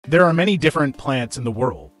There are many different plants in the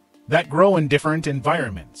world that grow in different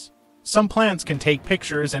environments. Some plants can take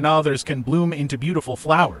pictures and others can bloom into beautiful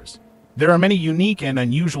flowers. There are many unique and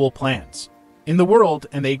unusual plants in the world,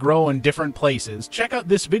 and they grow in different places. Check out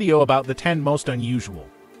this video about the 10 most unusual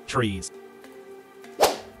trees.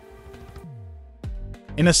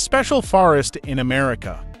 In a special forest in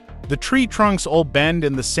America, the tree trunks all bend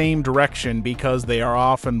in the same direction because they are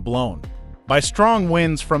often blown by strong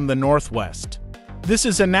winds from the northwest. This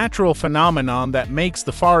is a natural phenomenon that makes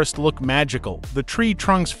the forest look magical. The tree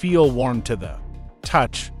trunks feel warm to the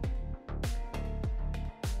touch.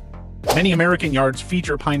 Many American yards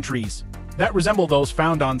feature pine trees that resemble those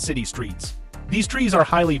found on city streets. These trees are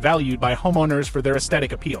highly valued by homeowners for their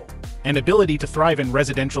aesthetic appeal and ability to thrive in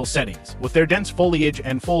residential settings. With their dense foliage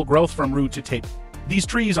and full growth from root to tip, these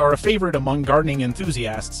trees are a favorite among gardening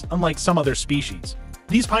enthusiasts, unlike some other species.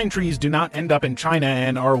 These pine trees do not end up in China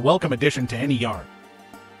and are a welcome addition to any yard.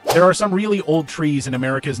 There are some really old trees in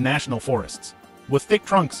America's national forests with thick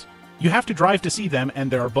trunks. You have to drive to see them,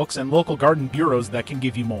 and there are books and local garden bureaus that can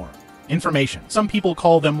give you more information. Some people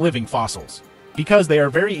call them living fossils because they are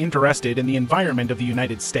very interested in the environment of the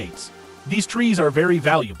United States. These trees are very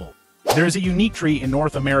valuable. There is a unique tree in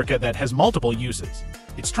North America that has multiple uses.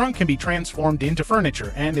 Its trunk can be transformed into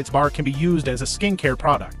furniture, and its bark can be used as a skincare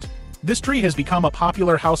product. This tree has become a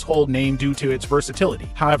popular household name due to its versatility.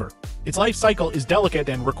 However, its life cycle is delicate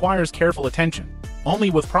and requires careful attention. Only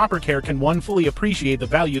with proper care can one fully appreciate the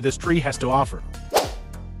value this tree has to offer.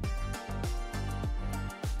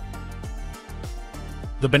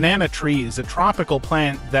 The banana tree is a tropical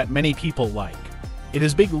plant that many people like. It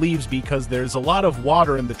has big leaves because there's a lot of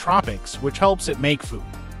water in the tropics, which helps it make food.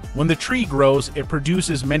 When the tree grows, it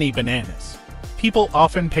produces many bananas. People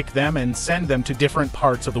often pick them and send them to different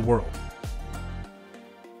parts of the world.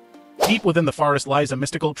 Deep within the forest lies a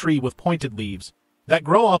mystical tree with pointed leaves that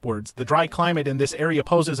grow upwards. The dry climate in this area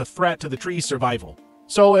poses a threat to the tree's survival,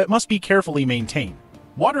 so it must be carefully maintained.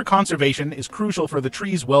 Water conservation is crucial for the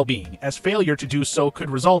tree's well-being, as failure to do so could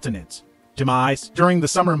result in its demise. During the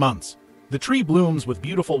summer months, the tree blooms with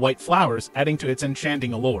beautiful white flowers, adding to its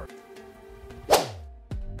enchanting allure.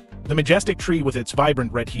 The majestic tree, with its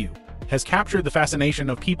vibrant red hue, has captured the fascination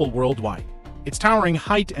of people worldwide. Its towering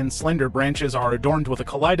height and slender branches are adorned with a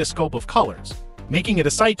kaleidoscope of colors, making it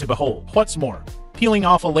a sight to behold. What's more, peeling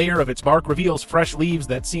off a layer of its bark reveals fresh leaves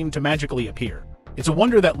that seem to magically appear. It's a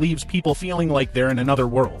wonder that leaves people feeling like they're in another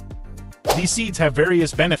world. These seeds have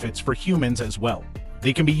various benefits for humans as well.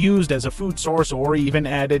 They can be used as a food source or even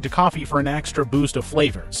added to coffee for an extra boost of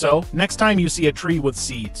flavor. So, next time you see a tree with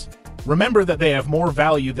seeds, remember that they have more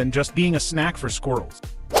value than just being a snack for squirrels.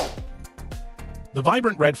 The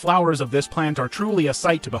vibrant red flowers of this plant are truly a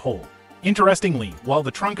sight to behold. Interestingly, while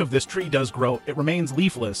the trunk of this tree does grow, it remains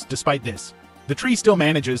leafless. Despite this, the tree still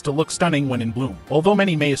manages to look stunning when in bloom. Although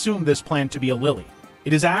many may assume this plant to be a lily,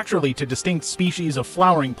 it is actually a distinct species of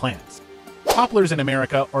flowering plants. Poplars in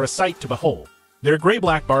America are a sight to behold. Their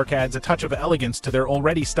gray-black bark adds a touch of elegance to their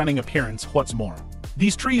already stunning appearance. What's more,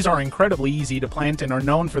 these trees are incredibly easy to plant and are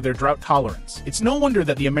known for their drought tolerance. It's no wonder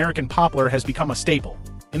that the American poplar has become a staple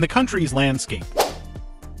in the country's landscape.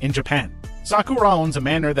 In Japan, Sakura owns a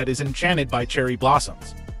manor that is enchanted by cherry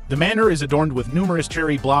blossoms. The manor is adorned with numerous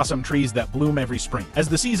cherry blossom trees that bloom every spring. As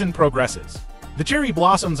the season progresses, the cherry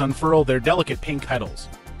blossoms unfurl their delicate pink petals,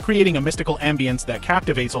 creating a mystical ambience that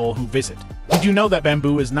captivates all who visit. Did you know that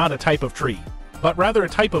bamboo is not a type of tree, but rather a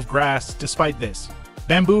type of grass? Despite this,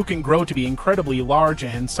 bamboo can grow to be incredibly large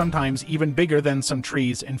and sometimes even bigger than some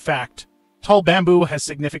trees. In fact, tall bamboo has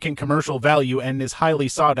significant commercial value and is highly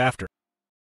sought after.